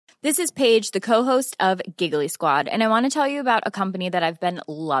This is Paige, the co-host of Giggly Squad, and I want to tell you about a company that I've been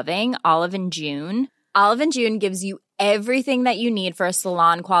loving, Olive & June. Olive & June gives you everything that you need for a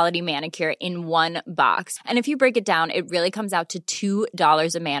salon-quality manicure in one box. And if you break it down, it really comes out to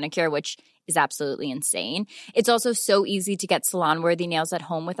 $2 a manicure, which is absolutely insane. It's also so easy to get salon-worthy nails at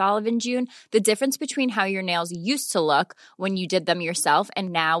home with Olive & June. The difference between how your nails used to look when you did them yourself and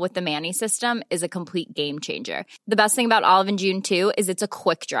now with the Mani system is a complete game changer. The best thing about Olive & June, too, is it's a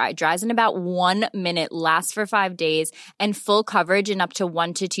quick dry. Dries in about 1 minute, lasts for 5 days, and full coverage in up to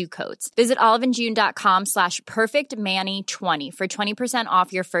 1 to 2 coats. Visit oliveandjune.com/perfectmani20 for 20%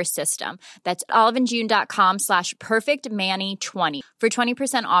 off your first system. That's oliveandjune.com/perfectmani20 for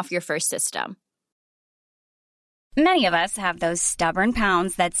 20% off your first system. Many of us have those stubborn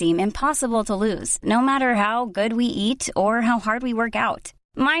pounds that seem impossible to lose, no matter how good we eat or how hard we work out.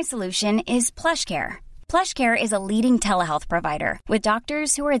 My solution is PlushCare. PlushCare is a leading telehealth provider with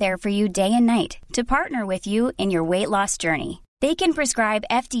doctors who are there for you day and night to partner with you in your weight loss journey. They can prescribe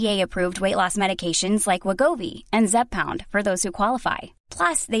FDA-approved weight loss medications like Wegovy and Zepbound for those who qualify.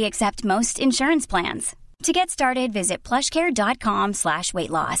 Plus, they accept most insurance plans. To get started, visit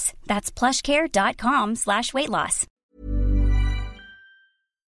plushcare.com/weightloss. That's plushcare.com/weightloss.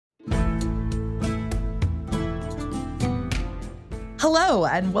 Hello,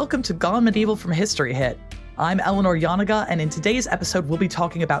 and welcome to Gone Medieval from History Hit. I'm Eleanor Yanaga, and in today's episode, we'll be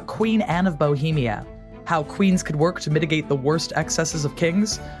talking about Queen Anne of Bohemia, how queens could work to mitigate the worst excesses of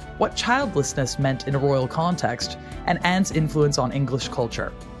kings, what childlessness meant in a royal context, and Anne's influence on English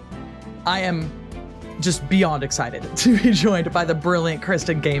culture. I am just beyond excited to be joined by the brilliant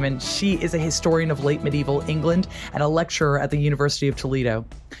Kristen Gaiman. She is a historian of late medieval England and a lecturer at the University of Toledo.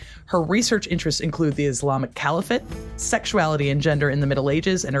 Her research interests include the Islamic Caliphate, sexuality and gender in the Middle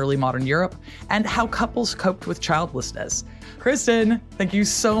Ages and early modern Europe, and how couples coped with childlessness. Kristen, thank you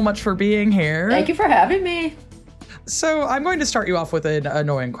so much for being here. Thank you for having me. So I'm going to start you off with an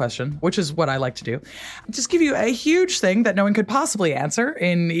annoying question, which is what I like to do. Just give you a huge thing that no one could possibly answer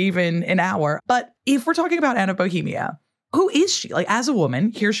in even an hour. But if we're talking about Anne of Bohemia, who is she? Like, as a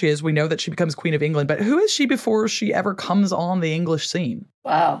woman, here she is. We know that she becomes Queen of England, but who is she before she ever comes on the English scene?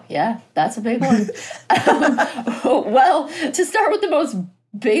 Wow, yeah, that's a big one. Well, to start with the most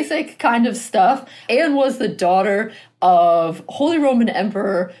basic kind of stuff, Anne was the daughter of Holy Roman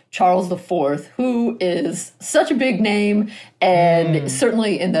Emperor Charles IV, who is such a big name, and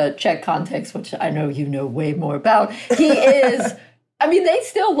certainly in the Czech context, which I know you know way more about, he is... I mean, they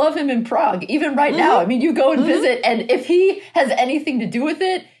still love him in Prague, even right now. I mean, you go and visit, and if he has anything to do with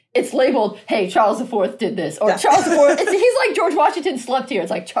it, it's labeled, hey, Charles IV did this, or Charles IV, he's like George Washington slept here. It's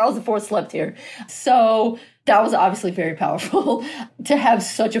like Charles IV slept here. So that was obviously very powerful to have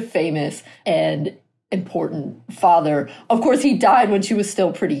such a famous and important father. Of course, he died when she was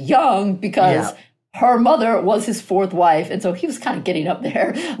still pretty young because her mother was his fourth wife. And so he was kind of getting up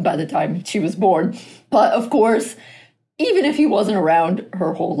there by the time she was born. But of course, even if he wasn't around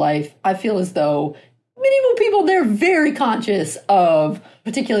her whole life, I feel as though medieval people, they're very conscious of,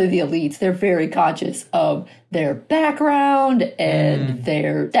 particularly the elites, they're very conscious of their background and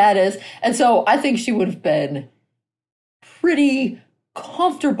their status. And so I think she would have been pretty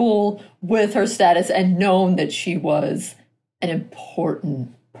comfortable with her status and known that she was an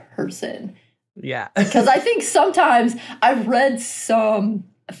important person. Yeah. Because I think sometimes I've read some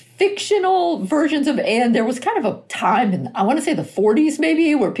fictional versions of Anne. There was kind of a time in, I want to say the 40s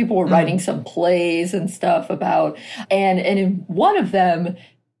maybe, where people were writing some plays and stuff about Anne. And in one of them,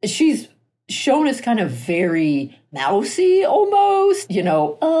 she's shown as kind of very mousy almost, you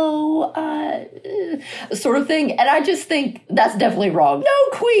know, sort of thing. And I just think that's definitely wrong. No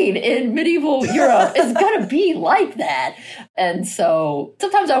queen in medieval Europe is going to be like that. And so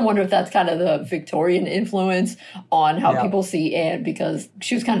sometimes I wonder if that's kind of the Victorian influence on how people see Anne, because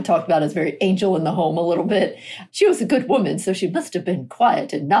she was kind of talked about as very angel in the home a little bit. She was a good woman, so she must have been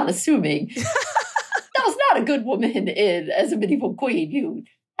quiet and not assuming. That was not a good woman as a medieval queen. You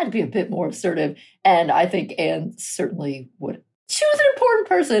had to be a bit more assertive. And I think Anne certainly would. She was an important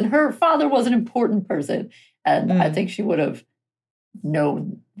person. Her father was an important person. And I think she would have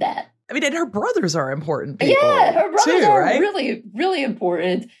known that. I mean, and her brothers are important people. Yeah, her brothers are right? really, really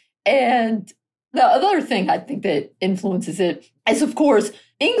important. And the other thing I think that influences it is, of course,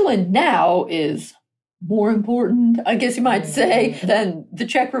 England now is more important, I guess you might say, than the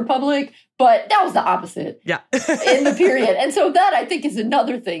Czech Republic. But that was the opposite in the period. And so that, I think, is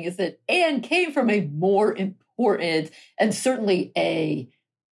another thing, is that Anne came from a more important and certainly a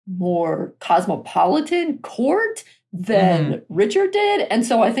more cosmopolitan court than Richard did. And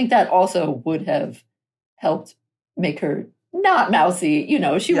so I think that also would have helped make her not mousy.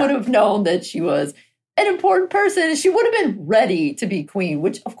 She would have known that she was an important person. She would have been ready to be queen,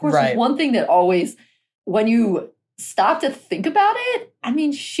 which, of course, is one thing that always, when you stop to think about it, I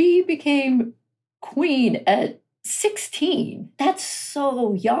mean, she became queen at 16. That's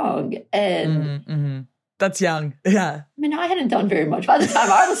so young. And that's young. Yeah. I mean, I hadn't done very much by the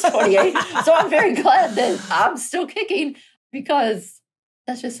time I was 28. So I'm very glad that I'm still kicking, because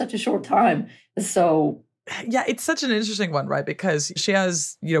that's just such a short time. So yeah, it's such an interesting one, right? Because she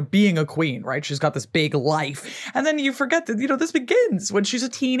has, being a queen, right? She's got this big life. And then you forget that, this begins when she's a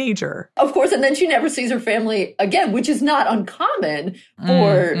teenager. Of course. And then she never sees her family again, which is not uncommon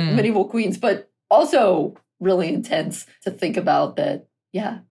for medieval queens, but also really intense to think about that.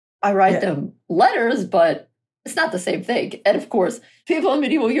 Yeah, I write them letters, but it's not the same thing. And of course, people in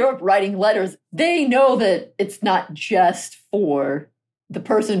medieval Europe writing letters, they know that it's not just for the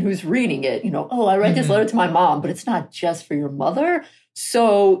person who's reading it. I write this letter to my mom, but it's not just for your mother.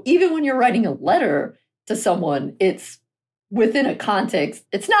 So even when you're writing a letter to someone, it's within a context.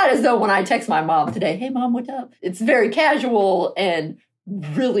 It's not as though when I text my mom today, hey, Mom, what's up? It's very casual and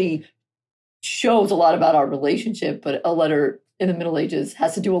really shows a lot about our relationship. But a letter in the Middle Ages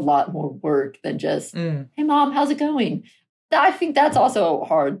has to do a lot more work than just, hey, Mom, how's it going? I think that's also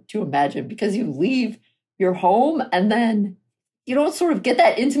hard to imagine, because you leave your home and then you don't sort of get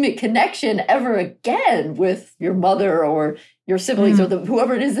that intimate connection ever again with your mother or your siblings or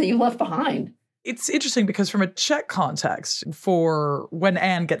whoever it is that you left behind. It's interesting because from a Czech context, for when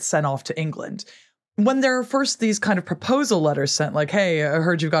Anne gets sent off to England, when there are first these kind of proposal letters sent, like, hey, I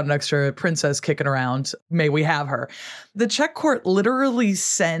heard you've got an extra princess kicking around, may we have her? The Czech court literally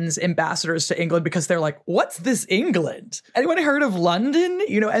sends ambassadors to England because they're like, what's this England? Anyone heard of London?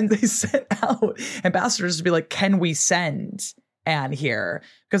 And they sent out ambassadors to be like, can we send Anne here?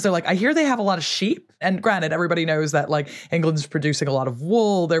 Because they're like, I hear they have a lot of sheep. And granted, everybody knows that like England's producing a lot of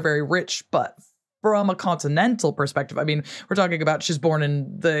wool. They're very rich, but from a continental perspective, I mean, we're talking about she's born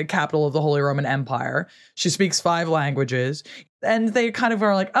in the capital of the Holy Roman Empire. She speaks 5 languages. And they kind of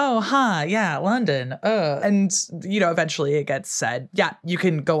are like, oh, hi, yeah, London. And, eventually it gets said, yeah, you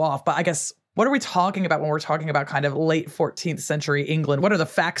can go off. But I guess, what are we talking about when we're talking about kind of late 14th century England? What are the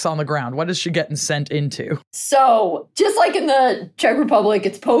facts on the ground? What is she getting sent into? So just like in the Czech Republic,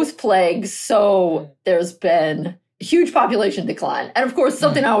 it's post-plague. So there's been huge population decline. And of course,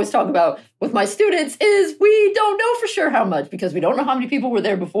 something I always talk about with my students is we don't know for sure how much, because we don't know how many people were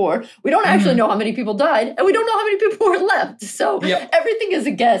there before. We don't actually know how many people died, and we don't know how many people were left. So everything is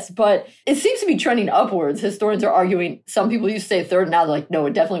a guess, but it seems to be trending upwards. Historians are arguing, some people used to say a third, now they're like, no,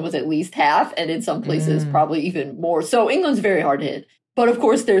 it definitely was at least half, and in some places probably even more. So England's very hard hit. But of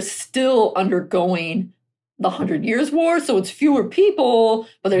course, they're still undergoing the 100 Years' War, so it's fewer people,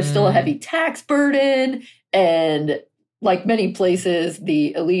 but there's still a heavy tax burden. And like many places,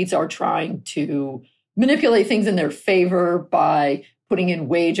 the elites are trying to manipulate things in their favor by putting in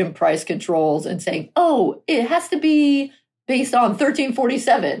wage and price controls and saying, oh, it has to be based on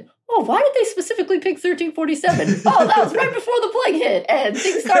 1347. Oh, why did they specifically pick 1347? Oh, that was right before the plague hit and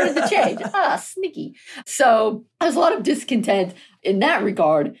things started to change. Sneaky. So there's a lot of discontent in that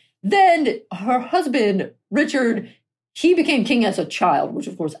regard. Then her husband, Richard, he became king as a child, which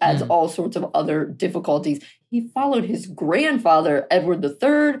of course adds all sorts of other difficulties. He followed his grandfather, Edward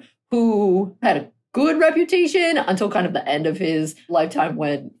III, who had a good reputation until kind of the end of his lifetime,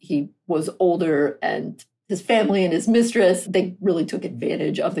 when he was older, and his family and his mistress, they really took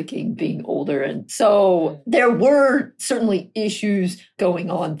advantage of the king being older. And so there were certainly issues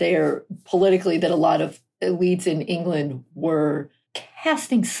going on there politically that a lot of elites in England were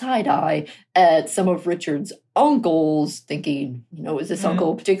casting side-eye at some of Richard's uncles, thinking, is this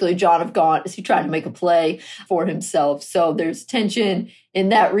uncle, particularly John of Gaunt, is he trying to make a play for himself? So there's tension in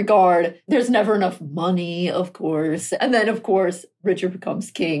that regard. There's never enough money, of course. And then, of course, Richard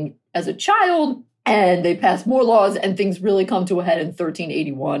becomes king as a child, and they pass more laws, and things really come to a head in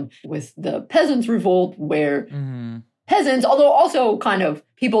 1381 with the Peasants' Revolt, where peasants, although also kind of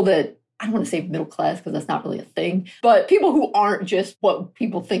people that, I don't want to say middle class because that's not really a thing, but people who aren't just what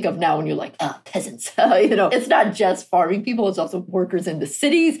people think of now when you're like, peasants. It's not just farming people. It's also workers in the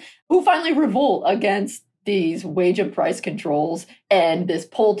cities who finally revolt against these wage and price controls and this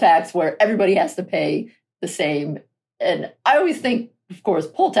poll tax where everybody has to pay the same. And I always think, of course,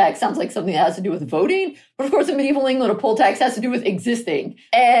 poll tax sounds like something that has to do with voting. But of course, in medieval England, a poll tax has to do with existing.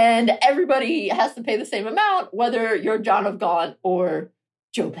 And everybody has to pay the same amount, whether you're John of Gaunt or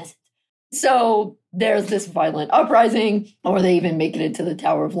Joe Peasant. So there's this violent uprising, or they even make it into the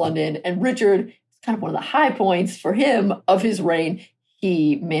Tower of London. And Richard, kind of one of the high points for him of his reign,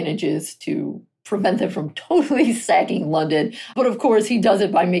 he manages to prevent them from totally sacking London. But of course, he does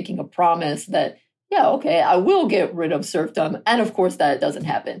it by making a promise that, yeah, okay, I will get rid of serfdom. And of course, that doesn't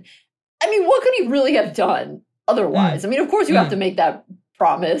happen. I mean, what could he really have done otherwise? I mean, of course, you have to make that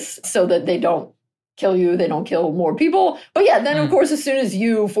promise so that they don't kill you, they don't kill more people. But yeah, then of course, as soon as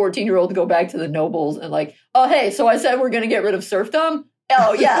you, 14-year-old, go back to the nobles and like, oh, hey, so I said we're going to get rid of serfdom.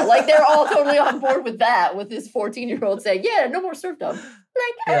 Oh, yeah, like they're all totally on board with that, with this 14-year-old saying, yeah, no more serfdom.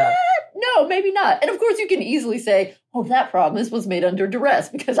 Like, no, maybe not. And of course, you can easily say, oh, that promise was made under duress,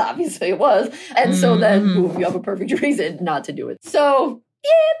 because obviously it was. And so then, boom, you have a perfect reason not to do it. So,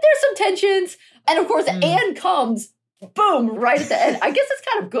 yeah, there's some tensions. And of course, Anne comes, boom, right at the end. I guess it's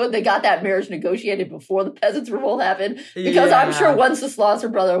kind of good they got that marriage negotiated before the Peasants' Revolt happened, because I'm sure Wenceslas, her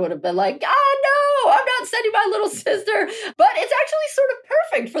brother, would have been like, oh, no, I'm not sending my little sister. But it's actually sort of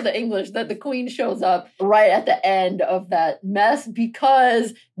perfect for the English that the queen shows up right at the end of that mess,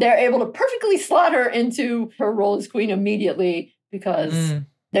 because they're able to perfectly slot her into her role as queen immediately, because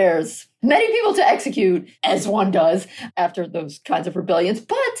there's many people to execute, as one does after those kinds of rebellions.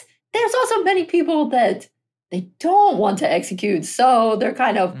 But there's also many people that they don't want to execute. So they're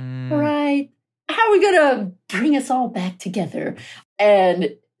kind of, right, how are we going to bring us all back together?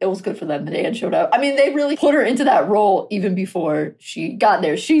 And it was good for them that Anne showed up. I mean, they really put her into that role even before she got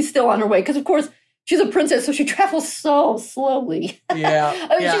there. She's still on her way because, of course, she's a princess, so she travels so slowly. Yeah.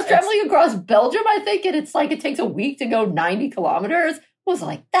 I mean, she's traveling across Belgium, I think, and it's like it takes a week to go 90 kilometers. I was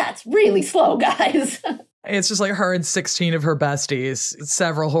like, that's really slow, guys. It's just like her and 16 of her besties,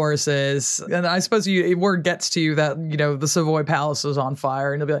 several horses. And I suppose word gets to you that, the Savoy Palace is on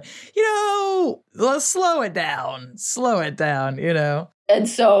fire. And they'll be like, let's slow it down. And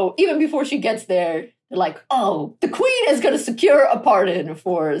so even before she gets there, they're like, oh, the queen is going to secure a pardon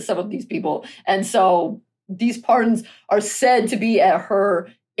for some of these people. And so these pardons are said to be at her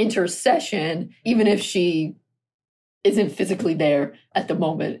intercession, even if she isn't physically there at the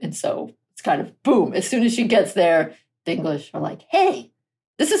moment. And so it's kind of boom. As soon as she gets there, the English are like, hey,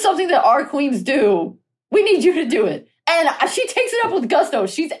 this is something that our queens do. We need you to do it. And she takes it up with gusto.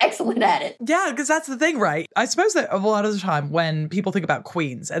 She's excellent at it. Yeah, because that's the thing, right? I suppose that a lot of the time when people think about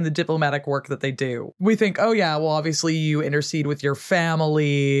queens and the diplomatic work that they do, we think, oh yeah, well, obviously you intercede with your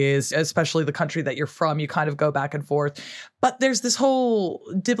families, especially the country that you're from. You kind of go back and forth. But there's this whole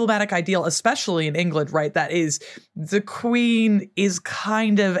diplomatic ideal, especially in England, right? That is, the queen is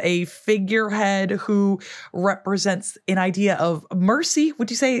kind of a figurehead who represents an idea of mercy. Would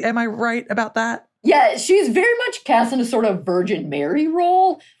you say, am I right about that? Yeah, she's very much cast in a sort of Virgin Mary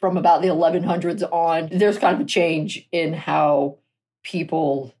role from about the 1100s on. There's kind of a change in how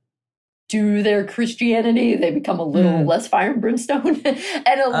people do their Christianity. They become a little less fire and brimstone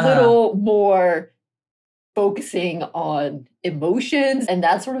and a little more focusing on emotions and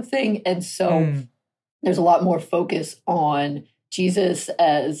that sort of thing. And so there's a lot more focus on Jesus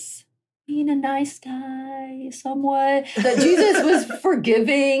as being a nice guy somewhat, that Jesus was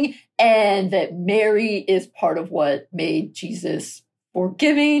forgiving, and that Mary is part of what made Jesus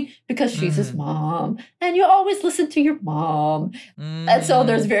forgiving because she's his mom. And you always listen to your mom. And so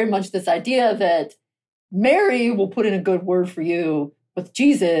there's very much this idea that Mary will put in a good word for you with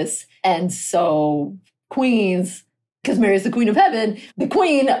Jesus. And so queens, because Mary's the queen of heaven, the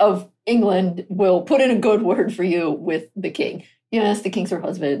queen of England will put in a good word for you with the king. Yes, the king's her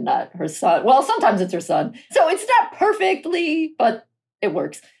husband, not her son. Well, sometimes it's her son. So it's not perfectly, but it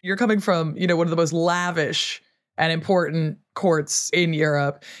works. You're coming from, one of the most lavish and important courts in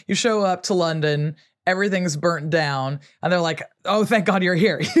Europe. You show up to London, everything's burnt down, and they're like, oh, thank God you're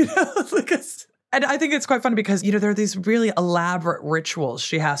here. And I think it's quite funny because, there are these really elaborate rituals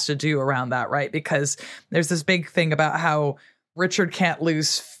she has to do around that, right? Because there's this big thing about how Richard can't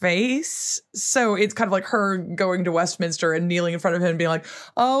lose face. So it's kind of like her going to Westminster and kneeling in front of him and being like,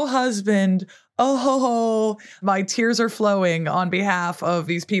 oh, husband, oh, ho, ho, my tears are flowing on behalf of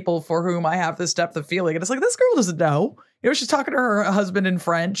these people for whom I have this depth of feeling. And it's like, this girl doesn't know. She's talking to her husband in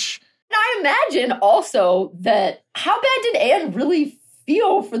French. And I imagine also that how bad did Anne really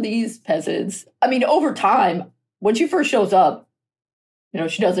feel for these peasants? I mean, over time, when she first shows up,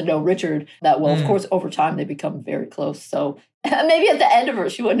 she doesn't know Richard that well. Of course, over time, they become very close. So maybe at the end of her,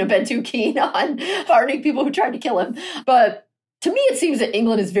 she wouldn't have been too keen on pardoning people who tried to kill him. But to me, it seems that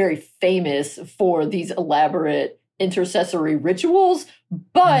England is very famous for these elaborate intercessory rituals.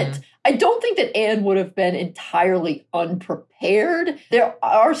 But I don't think that Anne would have been entirely unprepared. There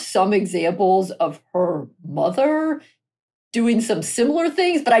are some examples of her mother doing some similar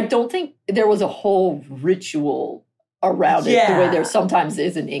things, but I don't think there was a whole ritual around it the way there sometimes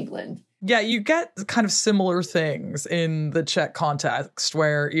is in England. Yeah, you get kind of similar things in the Czech context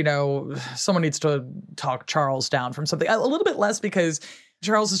where, someone needs to talk Charles down from something. A little bit less because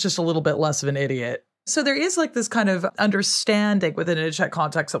Charles is just a little bit less of an idiot. So there is like this kind of understanding within a Czech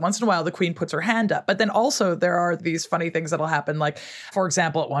context that once in a while the queen puts her hand up. But then also there are these funny things that'll happen. Like, for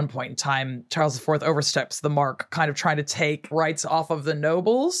example, at one point in time, Charles IV oversteps the mark, kind of trying to take rights off of the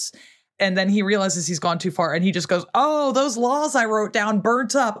nobles. And then he realizes he's gone too far and he just goes, oh, those laws I wrote down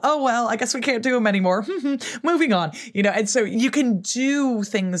burnt up. Oh, well, I guess we can't do them anymore. Moving on. And so you can do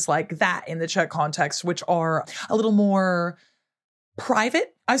things like that in the Czech context, which are a little more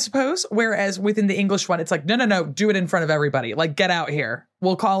private, I suppose. Whereas within the English one, it's like, no, do it in front of everybody. Like, get out here.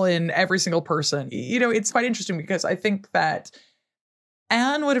 We'll call in every single person. It's quite interesting because I think that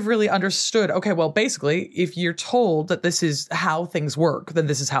Anne would have really understood, okay, well, basically, if you're told that this is how things work, then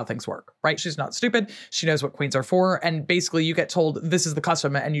this is how things work, right? She's not stupid. She knows what queens are for. And basically, you get told this is the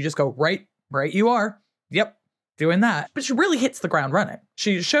custom and you just go, right, you are. Yep, doing that. But she really hits the ground running.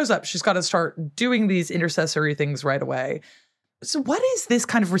 She shows up. She's got to start doing these intercessory things right away. So what is this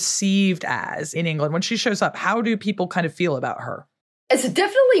kind of received as in England? When she shows up, how do people kind of feel about her? It's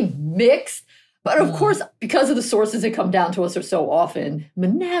definitely mixed. But of course, because of the sources that come down to us are so often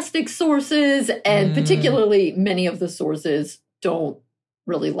monastic sources, and particularly many of the sources don't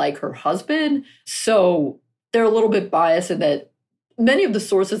really like her husband. So they're a little bit biased in that many of the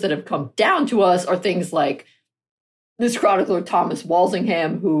sources that have come down to us are things like this chronicler, Thomas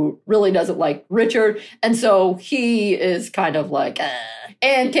Walsingham, who really doesn't like Richard. And so he is kind of like,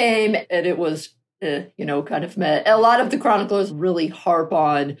 Anne came and it was, kind of meh. A lot of the chroniclers really harp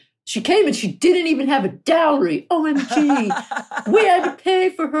on, she came and she didn't even have a dowry. OMG. We had to pay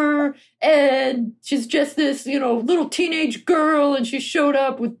for her. And she's just this, little teenage girl. And she showed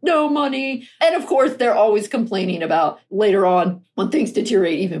up with no money. And of course, they're always complaining about later on when things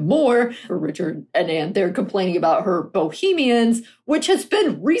deteriorate even more for Richard and Anne. They're complaining about her Bohemians, which has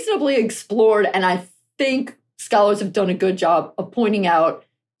been reasonably explored. And I think scholars have done a good job of pointing out,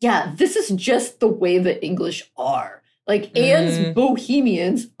 yeah, this is just the way the English are. Like Anne's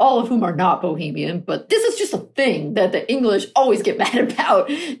Bohemians, all of whom are not Bohemian, but this is just a thing that the English always get mad about,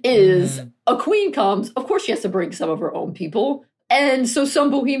 is a queen comes, of course she has to bring some of her own people. And so some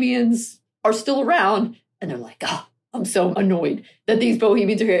Bohemians are still around and they're like, I'm so annoyed that these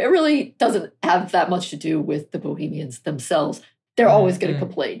Bohemians are here. It really doesn't have that much to do with the Bohemians themselves. They're always going to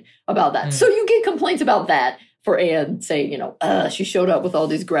complain about that. So you get complaints about that for Anne saying, she showed up with all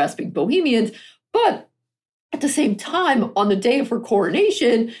these grasping Bohemians. But at the same time, on the day of her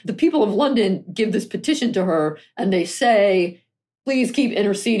coronation, the people of London give this petition to her and they say, please keep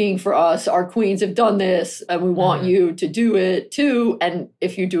interceding for us. Our queens have done this and we want you to do it too. And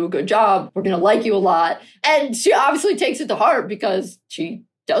if you do a good job, we're going to like you a lot. And she obviously takes it to heart because she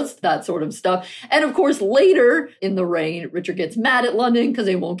does that sort of stuff. And of course, later in the reign, Richard gets mad at London because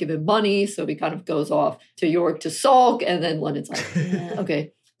they won't give him money. So he kind of goes off to York to sulk. And then London's like,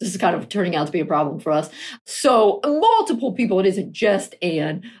 okay. This is kind of turning out to be a problem for us. So multiple people, it isn't just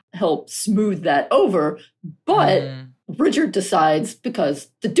Anne, help smooth that over. But Richard decides, because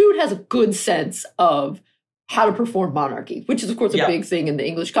the dude has a good sense of how to perform monarchy, which is, of course, a big thing in the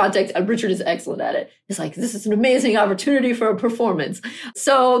English context. And Richard is excellent at it. He's like, this is an amazing opportunity for a performance.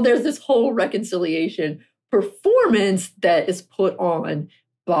 So there's this whole reconciliation performance that is put on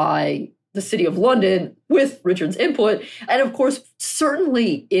by the city of London with Richard's input. And of course,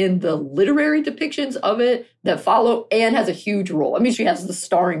 certainly in the literary depictions of it that follow, Anne has a huge role. I mean, she has the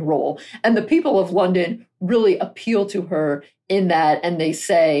starring role. And the people of London really appeal to her in that. And they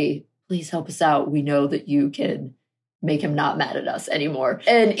say, please help us out. We know that you can make him not mad at us anymore.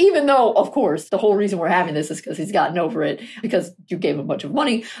 And even though, of course, the whole reason we're having this is because he's gotten over it because you gave him a bunch of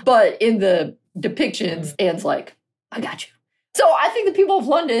money. But in the depictions, Anne's like, I got you. So I think the people of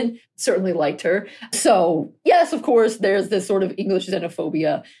London certainly liked her. So yes, of course, there's this sort of English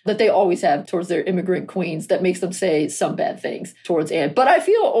xenophobia that they always have towards their immigrant queens that makes them say some bad things towards Anne. But I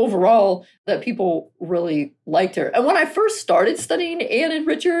feel overall that people really liked her. And when I first started studying Anne and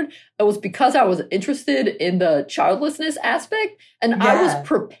Richard, it was because I was interested in the childlessness aspect. And I was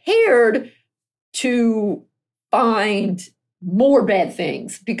prepared to find more bad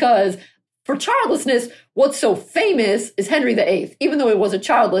things because for childlessness, what's so famous is Henry VIII, even though he wasn't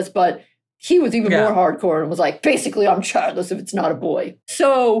childless, but he was even more hardcore and was like, basically, I'm childless if it's not a boy.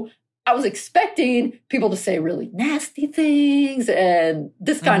 So I was expecting people to say really nasty things and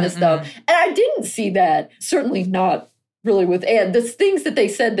this kind of stuff. And I didn't see that, certainly not really with Anne. The things that they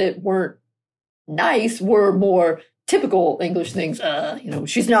said that weren't nice were more typical English things.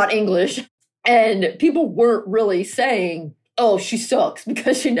 She's not English. And people weren't really saying oh, she sucks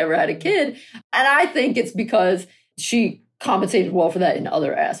because she never had a kid. And I think it's because she compensated well for that in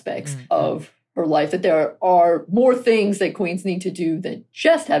other aspects of her life, that there are more things that queens need to do than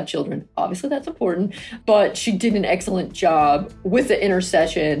just have children. Obviously, that's important, but she did an excellent job with the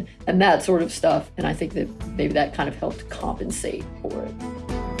intercession and that sort of stuff. And I think that maybe that kind of helped compensate for it.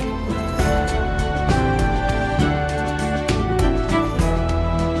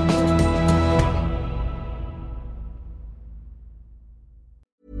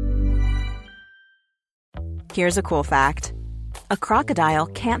 Here's a cool fact. A crocodile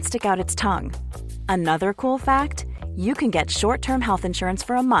can't stick out its tongue. Another cool fact, you can get short-term health insurance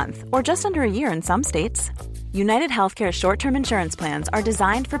for a month or just under a year in some states. United Healthcare short-term insurance plans are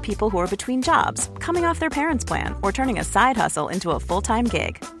designed for people who are between jobs, coming off their parents' plan, or turning a side hustle into a full-time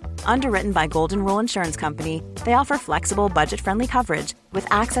gig. Underwritten by Golden Rule Insurance Company, they offer flexible, budget-friendly coverage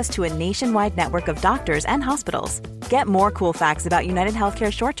with access to a nationwide network of doctors and hospitals. Get more cool facts about United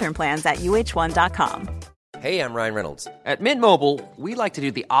Healthcare short-term plans at uh1.com. Hey, I'm Ryan Reynolds. At Mint Mobile, we like to do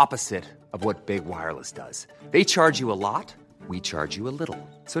the opposite of what Big Wireless does. They charge you a lot, we charge you a little.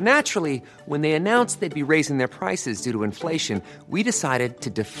 So naturally, when they announced they'd be raising their prices due to inflation, we decided to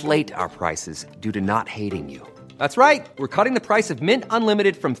deflate our prices due to not hating you. That's right. We're cutting the price of Mint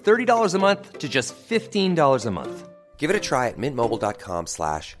Unlimited from $30 a month to just $15 a month. Give it a try at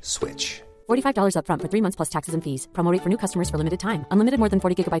mintmobile.com/switch. $45 up front for 3 months plus taxes and fees. Promo rate for new customers for limited time. Unlimited more than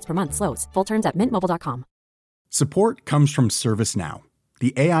 40 gigabytes per month. Slows full terms at mintmobile.com. Support comes from ServiceNow,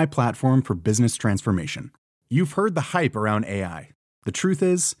 the AI platform for business transformation. You've heard the hype around AI. The truth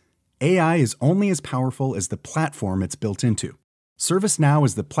is, AI is only as powerful as the platform it's built into. ServiceNow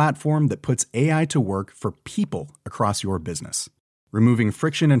is the platform that puts AI to work for people across your business, removing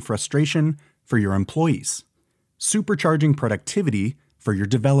friction and frustration for your employees, supercharging productivity for your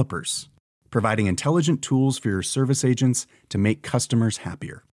developers, providing intelligent tools for your service agents to make customers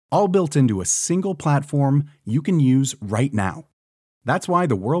happier. All built into a single platform you can use right now. That's why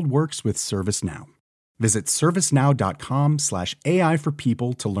the world works with ServiceNow. Visit servicenow.com/AI for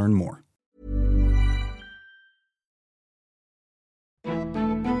people to learn more.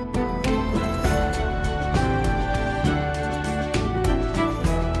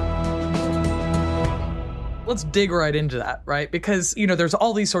 Let's dig right into that, right? Because, you know, there's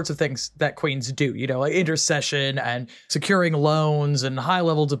all these sorts of things that queens do, you know, like intercession and securing loans and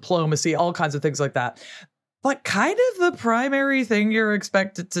high-level diplomacy, all kinds of things like that. But kind of the primary thing you're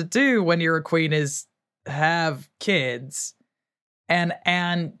expected to do when you're a queen is have kids. And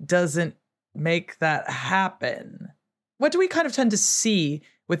Anne doesn't make that happen. What do we kind of tend to see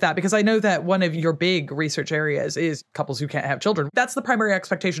with that? Because I know that one of your big research areas is couples who can't have children. That's the primary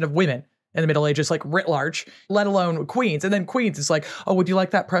expectation of women in the Middle Ages, like writ large, let alone queens. And then queens is like, oh, would you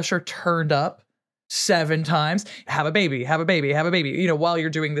like that pressure turned up 7 times? Have a baby, have a baby, have a baby, you know, while you're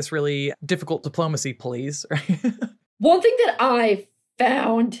doing this really difficult diplomacy, please. One thing that I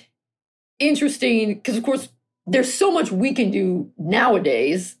found interesting, because of course, there's so much we can do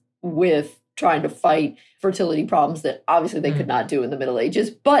nowadays with trying to fight fertility problems that obviously they could not do in the Middle Ages.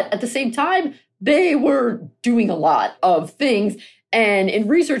 But at the same time, they were doing a lot of things. And in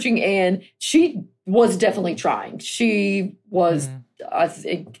researching Anne, she was definitely trying. She was I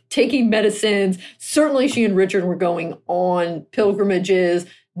think, taking medicines. Certainly she and Richard were going on pilgrimages.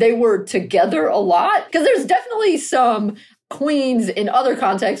 They were together a lot, because there's definitely some queens in other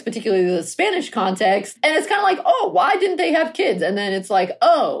contexts, particularly the Spanish context. And it's kind of like, oh, why didn't they have kids? And then it's like,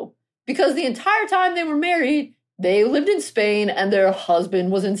 oh, because the entire time they were married, they lived in Spain and their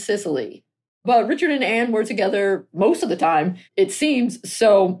husband was in Sicily. But Richard and Anne were together most of the time, it seems.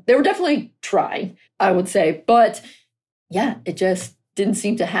 So they were definitely trying, I would say. But yeah, it just didn't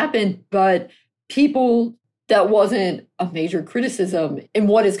seem to happen. But people, that wasn't a major criticism in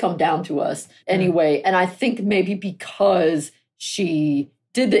what has come down to us anyway. And I think maybe because she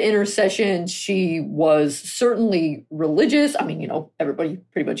did the intercession, she was certainly religious. I mean, you know, everybody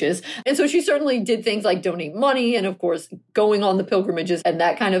pretty much is. And so she certainly did things like donate money and, of course, going on the pilgrimages and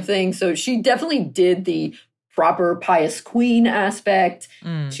that kind of thing. So she definitely did the proper pious queen aspect.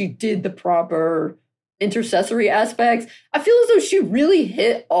 She did the proper intercessory aspects. I feel as though she really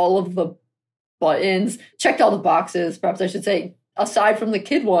hit all of the buttons, checked all the boxes, perhaps I should say, aside from the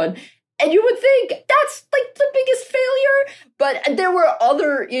kid one. And you would think that's like the biggest failure. But there were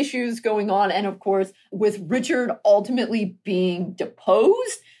other issues going on. And of course, with Richard ultimately being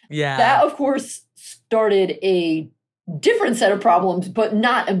deposed, that of course started a different set of problems, but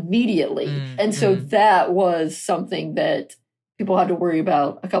not immediately. And so that was something that people had to worry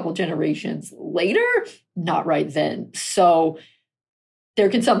about a couple generations later, not right then. So there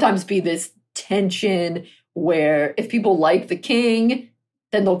can sometimes be this tension where if people like the king,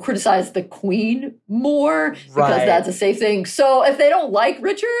 then they'll criticize the queen more because Right. that's a safe thing. So if they don't like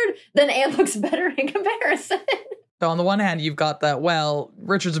Richard, then Anne looks better in comparison. So on the one hand, you've got that, well,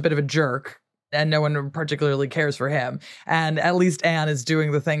 Richard's a bit of a jerk and no one particularly cares for him. And at least Anne is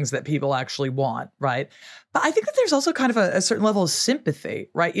doing the things that people actually want, right? But I think that there's also kind of a certain level of sympathy,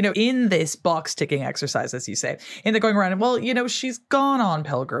 right? You know, in this box ticking exercise, as you say, in the going around and, well, you know, she's gone on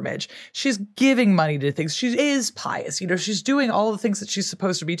pilgrimage. She's giving money to things. She is pious. You know, she's doing all the things that she's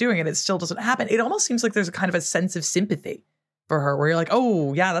supposed to be doing and it still doesn't happen. It almost seems like there's a kind of a sense of sympathy for her where you're like,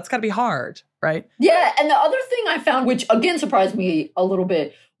 oh, yeah, that's got to be hard, right? Yeah. And the other thing I found, which again surprised me a little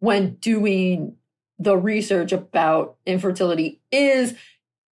bit when doing the research about infertility, is,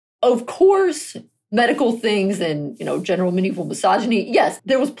 of course, medical things and, you know, general medieval misogyny. Yes,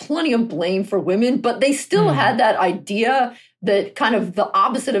 there was plenty of blame for women, but they still had that idea that kind of the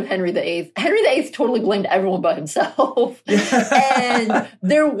opposite of Henry VIII. Henry VIII totally blamed everyone but himself. And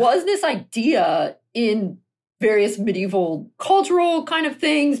there was this idea in various medieval cultural kind of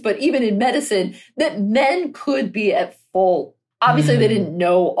things, but even in medicine, that men could be at fault. Obviously, they didn't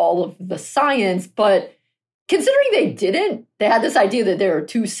know all of the science, but considering they didn't, they had this idea that there are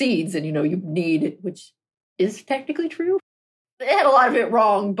two seeds and, you know, you need, which is technically true. They had a lot of it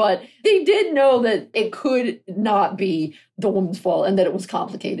wrong, but they did know that it could not be the woman's fault and that it was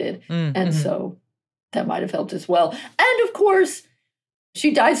complicated. And so that might have helped as well. And of course,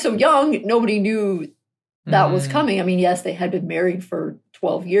 she died so young, nobody knew that was coming. I mean, yes, they had been married for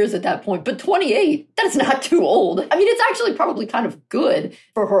 12 years at that point, but 28, that's not too old. I mean, it's actually probably kind of good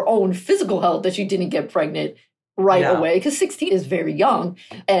for her own physical health that she didn't get pregnant right away, because 16 is very young.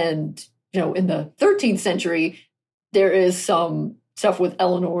 And, you know, in the 13th century, there is some stuff with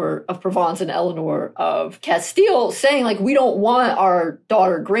Eleanor of Provence and Eleanor of Castile saying, like, we don't want our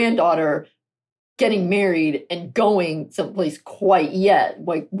daughter, granddaughter getting married and going someplace quite yet.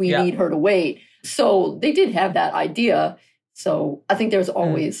 Like, we need her to wait. So they did have that idea. So I think there's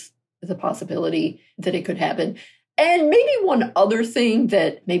always the possibility that it could happen. And maybe one other thing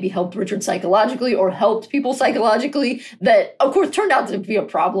that maybe helped Richard psychologically or helped people psychologically that, of course, turned out to be a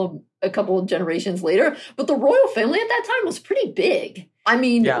problem a couple of generations later. But the royal family at that time was pretty big. I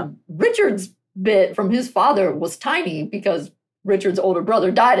mean, Richard's bit from his father was tiny because Richard's older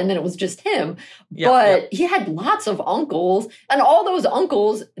brother died and then it was just him. But he had lots of uncles, and all those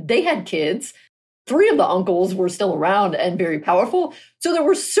uncles, they had kids. 3 of the uncles were still around and very powerful. So there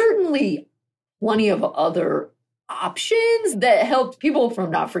were certainly plenty of other options that helped people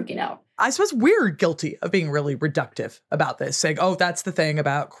from not freaking out. I suppose we're guilty of being really reductive about this, saying, oh, that's the thing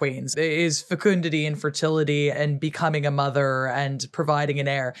about queens, is fecundity and fertility and becoming a mother and providing an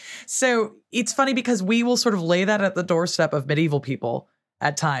heir. So it's funny because we will sort of lay that at the doorstep of medieval people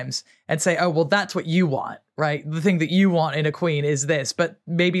at times and say, oh, well, that's what you want, right? The thing that you want in a queen is this, but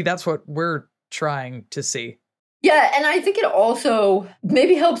maybe that's what we're trying to see. Yeah, and I think it also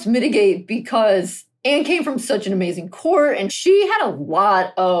maybe helps mitigate because Anne came from such an amazing court and she had a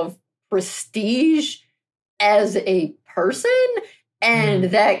lot of prestige as a person. And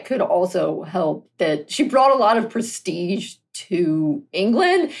that could also help that she brought a lot of prestige to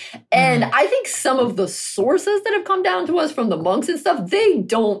England. And I think some of the sources that have come down to us from the monks and stuff, they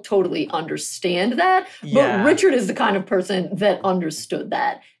don't totally understand that. But Richard is the kind of person that understood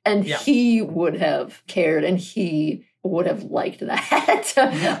that. And he would have cared and he would have liked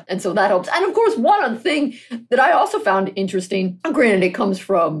that. And so that helps. And of course, one other thing that I also found interesting, granted it comes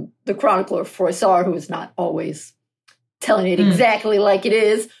from the chronicler Froissart, who is not always telling it exactly like it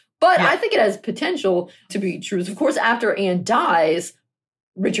is, but I think it has potential to be true. Of course, after Anne dies,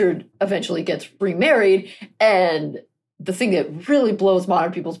 Richard eventually gets remarried, and the thing that really blows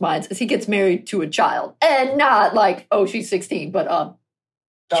modern people's minds is he gets married to a child. And not like, oh, she's 16, but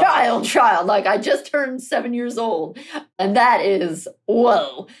child. Like, I just turned 7 years old. And that is,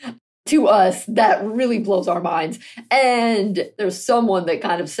 whoa. To us, that really blows our minds. And there's someone that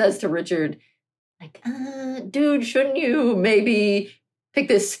kind of says to Richard, like, dude, shouldn't you maybe pick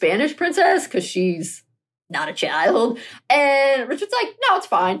this Spanish princess because she's not a child? And Richard's like, no, it's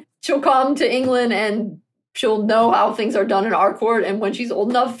fine. She'll come to England and she'll know how things are done in our court. And when she's old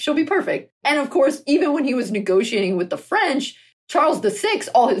enough, she'll be perfect. And of course, even when he was negotiating with the French, Charles VI,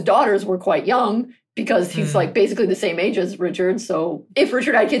 all his daughters were quite young because he's like basically the same age as Richard. So if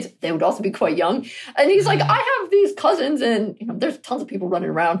Richard had kids, they would also be quite young. And he's like, I have these cousins and, you know, there's tons of people running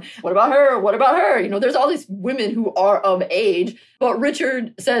around. What about her? What about her? You know, there's all these women who are of age. But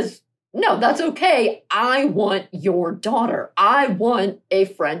Richard says, no, that's okay. I want your daughter. I want a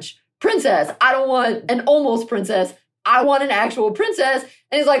French princess. I don't want an almost princess. I want an actual princess.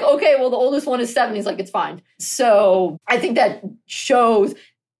 And he's like, okay, well, the oldest one is 7. He's like, it's fine. So I think that shows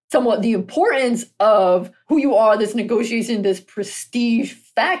somewhat the importance of who you are, this negotiation, this prestige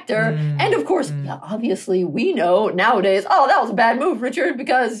factor. And of course, obviously we know nowadays, oh, that was a bad move, Richard,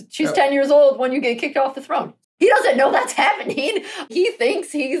 because she's 10 years old when you get kicked off the throne. He doesn't know that's happening. He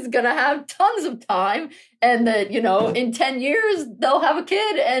thinks he's going to have tons of time and that, in 10 years, they'll have a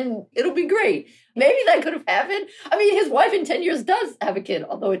kid and it'll be great. Maybe that could have happened. I mean, his wife in 10 years does have a kid,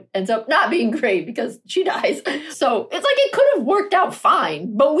 although it ends up not being great because she dies. So it's like it could have worked out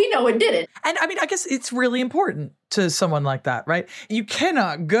fine, but we know it didn't. And I mean, I guess it's really important to someone like that, right? You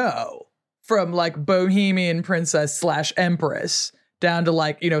cannot go from like Bohemian princess / empress down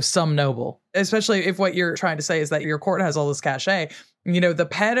to some noble, especially if what you're trying to say is that your court has all this cachet. The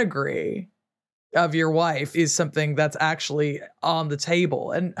pedigree of your wife is something that's actually on the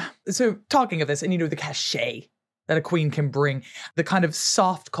table. And so talking of this and, the cachet that a queen can bring, the kind of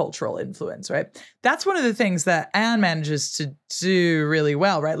soft cultural influence, right? That's one of the things that Anne manages to do really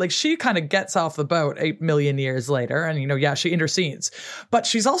well, right? Like she kind of gets off the boat 8 million years later and, she intercedes, but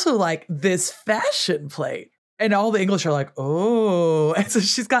she's also like this fashion plate. And all the English are like, oh, and so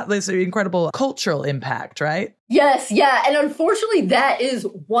she's got this incredible cultural impact, right? Yes, yeah. And unfortunately, that is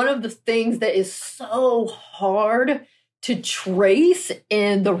one of the things that is so hard to trace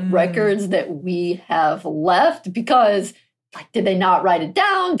in the records that we have left because, did they not write it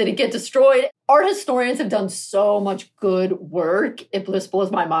down? Did it get destroyed? Art historians have done so much good work, it just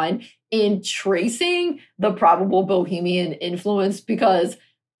blows my mind, in tracing the probable Bohemian influence because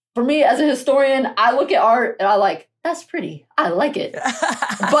for me, as a historian, I look at art and I like, that's pretty. I like it.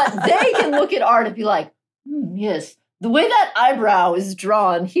 But they can look at art and be like, yes, the way that eyebrow is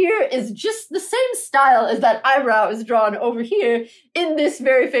drawn here is just the same style as that eyebrow is drawn over here in this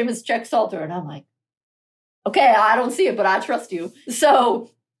very famous Czech Psalter. And I'm like, okay, I don't see it, but I trust you.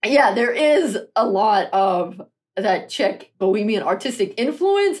 So yeah, there is a lot of that Czech Bohemian artistic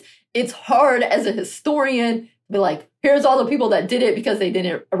influence. It's hard as a historian to be like, here's all the people that did it because they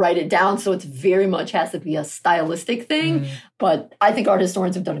didn't write it down. So it's very much has to be a stylistic thing. But I think art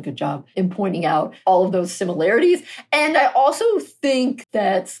historians have done a good job in pointing out all of those similarities. And I also think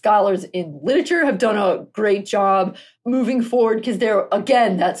that scholars in literature have done a great job moving forward because they're,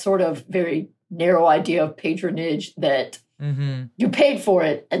 again, that sort of very narrow idea of patronage that you paid for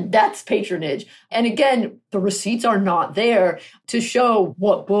it, and that's patronage. And again, the receipts are not there to show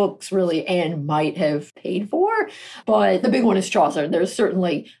what books really Anne might have paid for. But the big one is Chaucer. There's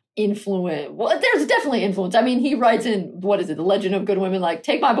certainly influence. Well, there's definitely influence. I mean, he writes in, The Legend of Good Women, like,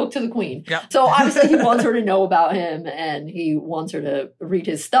 take my book to the queen. Yep. So obviously he wants her to know about him and he wants her to read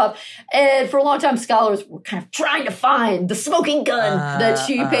his stuff. And for a long time, scholars were kind of trying to find the smoking gun that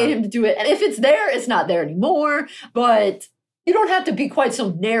she paid him to do it. And if it's there, it's not there anymore. But you don't have to be quite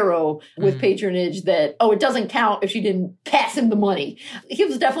so narrow with patronage that, it doesn't count if she didn't pass him the money. He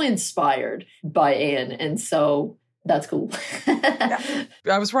was definitely inspired by Anne. And so that's cool. I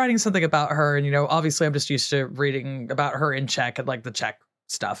was writing something about her and, obviously I'm just used to reading about her in Czech and like the Czech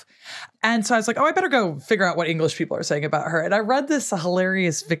stuff. And so I was like, I better go figure out what English people are saying about her. And I read this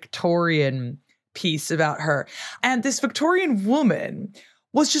hilarious Victorian piece about her. And this Victorian woman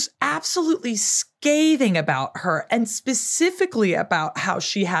was just absolutely scathing about her and specifically about how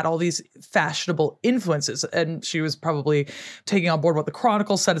she had all these fashionable influences. And she was probably taking on board what the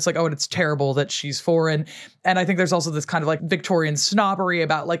Chronicle said. It's like, and it's terrible that she's foreign. And I think there's also this kind of like Victorian snobbery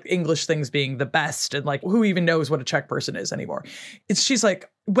about like English things being the best and like who even knows what a Czech person is anymore. She's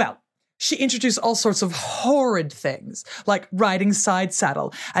like, she introduced all sorts of horrid things, like riding side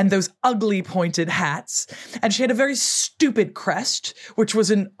saddle and those ugly pointed hats. And she had a very stupid crest, which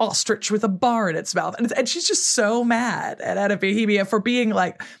was an ostrich with a bar in its mouth. And she's just so mad at Anne of Bohemia for being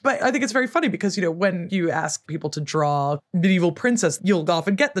like, but I think it's very funny because, when you ask people to draw medieval princess, you'll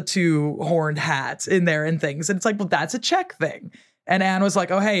often get the 2 horned hats in there and things. And it's like, well, that's a Czech thing. And Anne was like,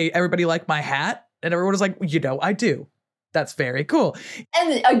 oh, hey, everybody like my hat? And everyone was like, I do. That's very cool.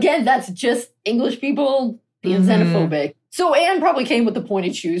 And again, that's just English people being xenophobic. So Anne probably came with the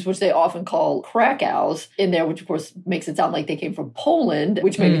pointed shoes, which they often call Krakows in there, which of course makes it sound like they came from Poland,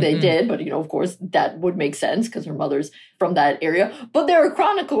 which maybe they did. But, of course, that would make sense because her mother's from that area. But there are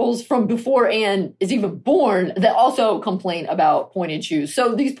chronicles from before Anne is even born that also complain about pointed shoes.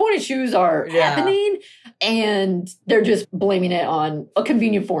 So these pointed shoes are happening and they're just blaming it on a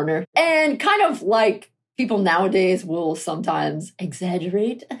convenient foreigner. And kind of like people nowadays will sometimes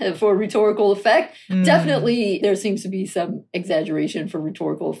exaggerate for rhetorical effect. Definitely, there seems to be some exaggeration for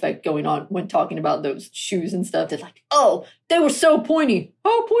rhetorical effect going on when talking about those shoes and stuff. They're like, oh, they were so pointy.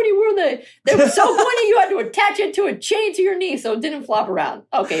 How pointy were they? They were so pointy you had to attach it to a chain to your knee so it didn't flop around.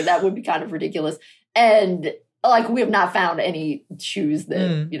 Okay, that would be kind of ridiculous. And like, we have not found any shoes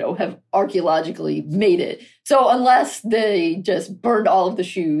that, have archaeologically made it. So unless they just burned all of the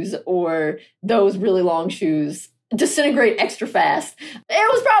shoes or those really long shoes disintegrate extra fast,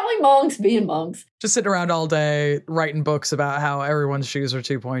 it was probably monks being monks. Just sitting around all day writing books about how everyone's shoes are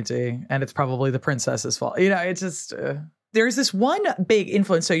too pointy and it's probably the princess's fault. It's just... There's this one big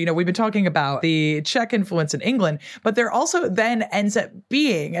influence. So, we've been talking about the Czech influence in England, but there also then ends up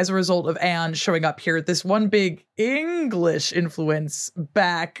being, as a result of Anne showing up here, this one big English influence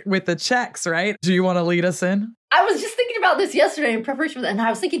back with the Czechs, right? Do you want to lead us in? I was just thinking about this yesterday in preparation for that, and I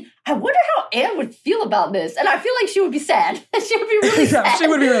was thinking, I wonder how Anne would feel about this. And I feel like she would be sad. She would be really sad. Yeah, she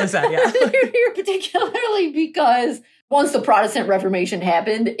would be really sad, yeah. Particularly because once the Protestant Reformation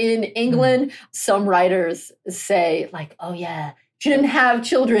happened in England, some writers say, like, oh yeah, she didn't have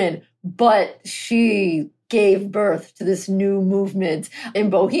children, but she gave birth to this new movement in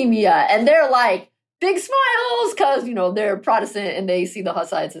Bohemia. And they're like, big smiles, because, they're Protestant and they see the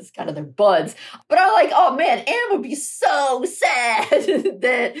Hussites as kind of their buds. But I'm like, oh man, Anne would be so sad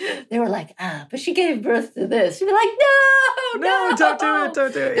that they were like, but she gave birth to this. She'd be like, no, don't do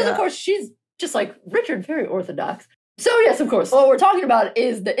it. Because of course she's just like Richard, very orthodox. So yes, of course, what we're talking about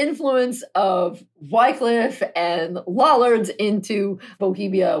is the influence of Wycliffe and Lollards into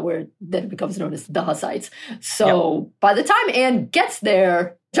Bohemia, where then it becomes known as the Hussites. So by the time Anne gets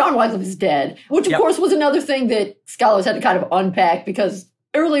there, John Wycliffe is dead, which of course was another thing that scholars had to kind of unpack, because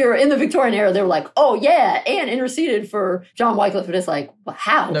earlier in the Victorian era, they were like, oh yeah, Anne interceded for John Wycliffe. And it's like, well,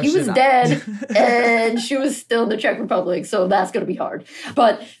 how? He was dead and she was still in the Czech Republic, so that's going to be hard.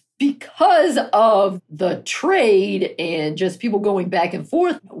 But because of the trade and just people going back and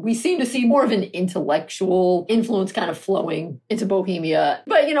forth, we seem to see more of an intellectual influence kind of flowing into Bohemia.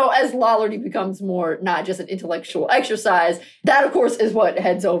 But, as Lollardy becomes more not just an intellectual exercise, that, of course, is what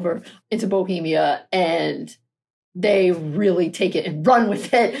heads over into Bohemia. And they really take it and run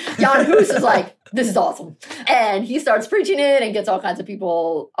with it. Jan Hus is like, this is awesome. And he starts preaching it and gets all kinds of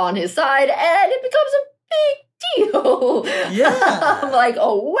people on his side. And it becomes a big deal. Yeah. Like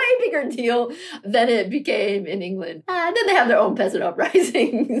a way bigger deal than it became in England. And then they have their own peasant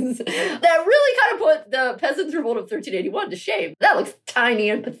uprisings that really kind of put the Peasants' Revolt of 1381 to shame. That looks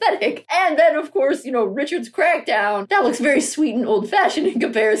tiny and pathetic. And then, of course, Richard's crackdown, that looks very sweet and old-fashioned in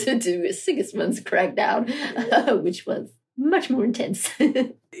comparison to Sigismund's crackdown, which was much more intense.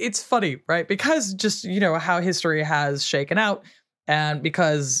 It's funny, right? Because just, how history has shaken out. And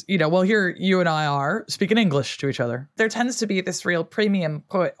because, here you and I are speaking English to each other, there tends to be this real premium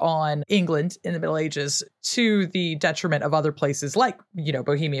put on England in the Middle Ages to the detriment of other places like,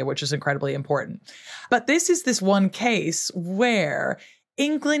 Bohemia, which is incredibly important. But this is this one case where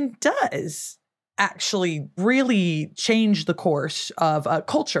England does actually really change the course of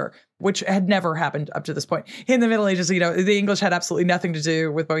culture, which had never happened up to this point. In the Middle Ages, the English had absolutely nothing to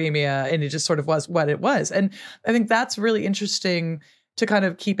do with Bohemia, and it just sort of was what it was. And I think that's really interesting to kind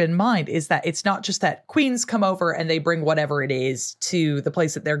of keep in mind, is that it's not just that queens come over and they bring whatever it is to the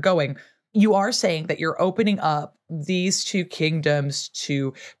place that they're going. You are saying that you're opening up these two kingdoms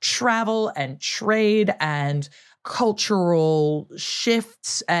to travel and trade and cultural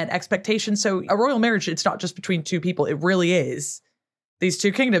shifts and expectations. So a royal marriage, it's not just between two people. It really is these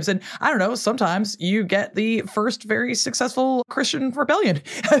two kingdoms. And I don't know, sometimes you get the first very successful Christian rebellion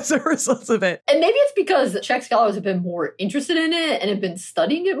as a result of it. And maybe it's because Czech scholars have been more interested in it and have been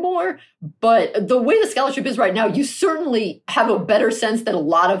studying it more. But the way the scholarship is right now, you certainly have a better sense that a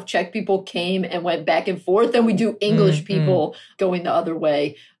lot of Czech people came and went back and forth than we do English people going the other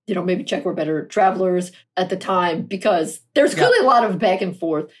way. Maybe Czech were better travelers at the time, because there's clearly a lot of back and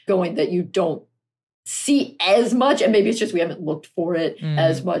forth going that you don't see as much. And maybe it's just we haven't looked for it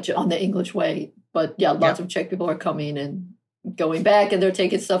as much on the English way. But lots of Czech people are coming and going back, and they're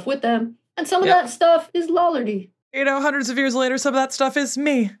taking stuff with them. And some of that stuff is Lollardy. Hundreds of years later, some of that stuff is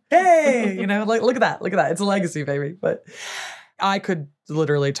me. Hey, look at that. Look at that. It's a legacy, baby. But I could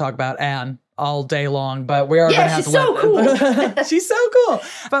literally talk about Anne all day long, but we are going to have to let... She's so cool.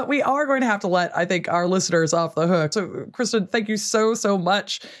 But we are going to have to let, I think, our listeners off the hook. So, Kristen, thank you so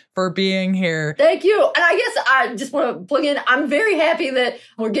much for being here. Thank you. And I guess I just want to plug in, I'm very happy that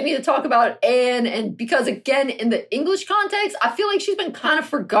we're getting to talk about Anne, and because, again, in the English context, I feel like she's been kind of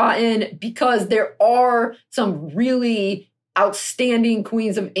forgotten, because there are some really outstanding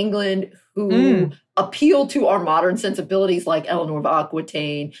queens of England who appeal to our modern sensibilities, like Eleanor of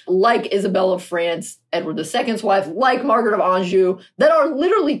Aquitaine, like Isabel of France, Edward II's wife, like Margaret of Anjou, that are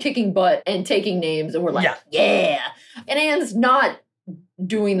literally kicking butt and taking names. And we're like, yeah. And Anne's not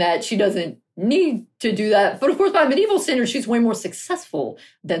doing that. She doesn't need to do that. But of course, by medieval standards, she's way more successful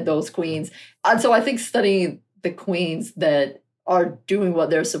than those queens. And so I think studying the queens that are doing what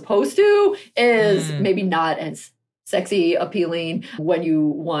they're supposed to is maybe not as sexy, appealing when you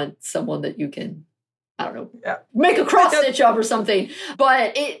want someone that you can, I don't know, make a cross stitch of or something.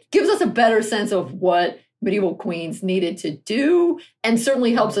 But it gives us a better sense of what medieval queens needed to do, and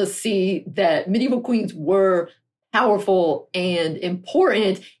certainly helps us see that medieval queens were powerful and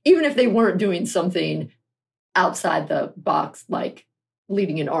important, even if they weren't doing something outside the box, like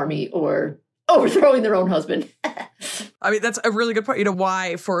leading an army or overthrowing their own husband. I mean, that's a really good point. You know,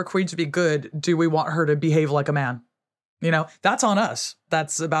 why for a queen to be good do we want her to behave like a man? You know, that's on us.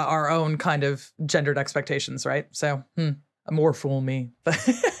 That's about our own kind of gendered expectations, right? So, more fool me.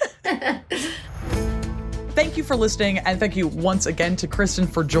 Thank you for listening, and thank you once again to Kristen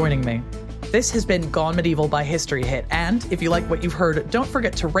for joining me. This has been Gone Medieval by History Hit, and if you like what you've heard, don't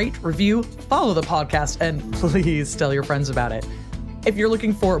forget to rate, review, follow the podcast, and please tell your friends about it. If you're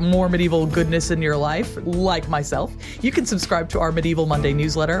looking for more medieval goodness in your life, like myself, you can subscribe to our Medieval Monday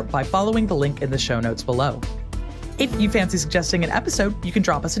newsletter by following the link in the show notes below. If you fancy suggesting an episode, you can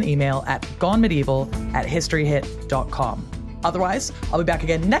drop us an email at gonemedieval@historyhit.com. Otherwise, I'll be back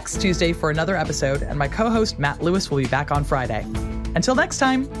again next Tuesday for another episode, and my co-host Matt Lewis will be back on Friday. Until next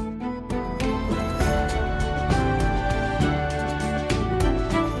time.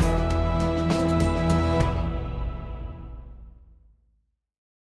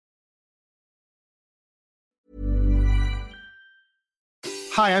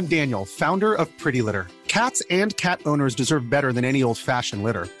 Hi, I'm Daniel, founder of Pretty Litter. Cats and cat owners deserve better than any old-fashioned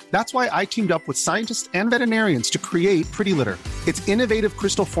litter. That's why I teamed up with scientists and veterinarians to create Pretty Litter. Its innovative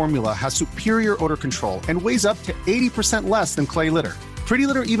crystal formula has superior odor control and weighs up to 80% less than clay litter. Pretty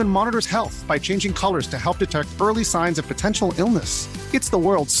Litter even monitors health by changing colors to help detect early signs of potential illness. It's the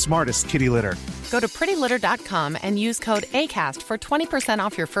world's smartest kitty litter. Go to prettylitter.com and use code ACAST for 20%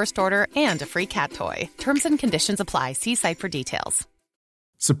 off your first order and a free cat toy. Terms and conditions apply. See site for details.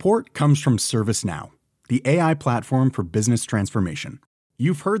 Support comes from ServiceNow, the AI platform for business transformation.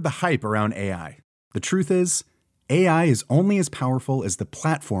 You've heard the hype around AI. The truth is, AI is only as powerful as the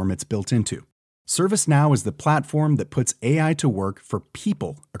platform it's built into. ServiceNow is the platform that puts AI to work for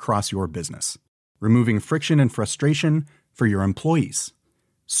people across your business, removing friction and frustration for your employees,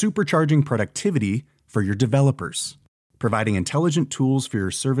 supercharging productivity for your developers, providing intelligent tools for your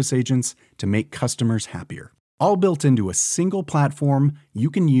service agents to make customers happier. All built into a single platform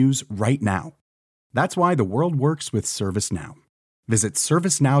you can use right now. That's why the world works with ServiceNow. Visit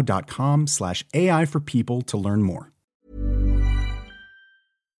servicenow.com/AI for people to learn more.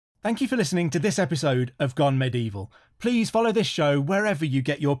 Thank you for listening to this episode of Gone Medieval. Please follow this show wherever you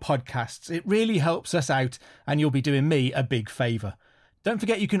get your podcasts. It really helps us out, and you'll be doing me a big favour. Don't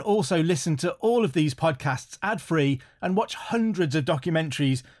forget you can also listen to all of these podcasts ad-free and watch hundreds of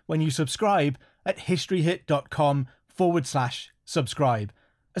documentaries when you subscribe at historyhit.com/subscribe.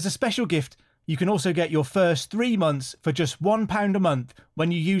 As a special gift, you can also get your first 3 months for just £1 a month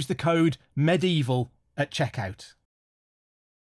when you use the code MEDIEVAL at checkout.